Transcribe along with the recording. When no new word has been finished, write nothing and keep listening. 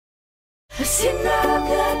I see no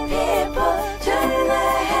good people turning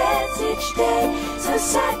their heads each day, so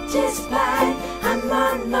satisfied I'm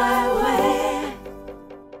on my way.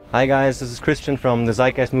 Hi guys, this is Christian from the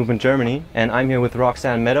Zeitgeist movement Germany, and I'm here with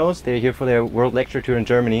Roxanne Meadows. They're here for their world lecture tour in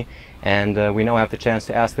Germany, and we now have the chance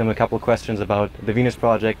to ask them a couple of questions about the Venus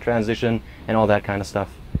Project, transition, and all that kind of stuff.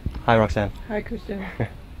 Hi Roxanne. Hi Christian.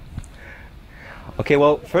 Okay,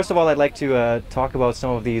 well, first of all, I'd like to talk about some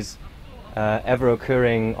of these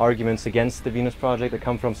ever-occurring arguments against the Venus Project that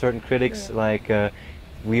come from certain critics. Yeah. Like,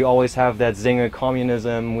 we always have that zinger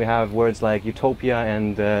communism, we have words like utopia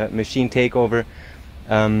and machine takeover.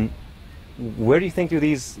 Where do you think do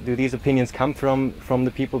these opinions come from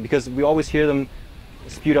the people? Because we always hear them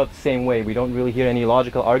spewed out the same way. We don't really hear any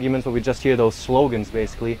logical arguments, but we just hear those slogans,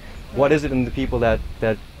 basically. What is it in the people that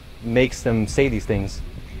makes them say these things?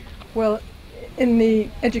 Well, in the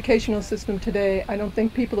educational system today, I don't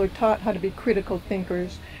think people are taught how to be critical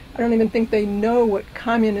thinkers. I don't even think they know what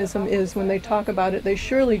communism is when they talk about it. They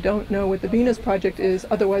surely don't know what the Venus Project is,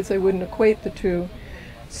 otherwise they wouldn't equate the two.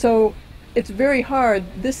 So it's very hard.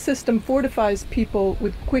 This system fortifies people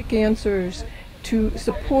with quick answers to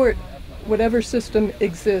support whatever system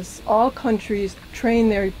exists. All countries train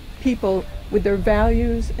their people with their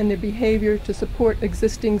values and their behavior to support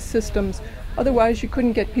existing systems. Otherwise, you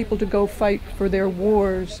couldn't get people to go fight for their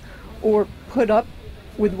wars or put up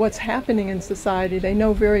with what's happening in society. They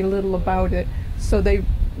know very little about it, so they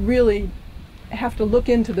really have to look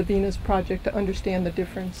into the Venus Project to understand the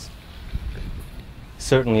difference.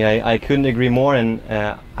 Certainly, I couldn't agree more, and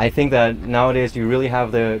I think that nowadays you really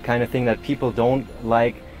have the kind of thing that people don't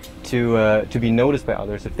like to be noticed by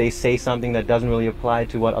others. If they say something that doesn't really apply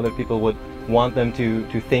to what other people would want them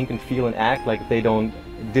to think and feel and act, like if they don't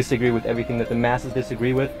disagree with everything that the masses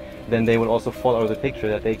disagree with, then they would also fall out of the picture,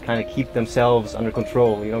 that they kind of keep themselves under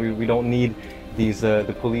control. You know, we don't need these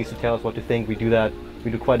the police to tell us what to think. We do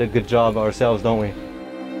quite a good job ourselves, don't we?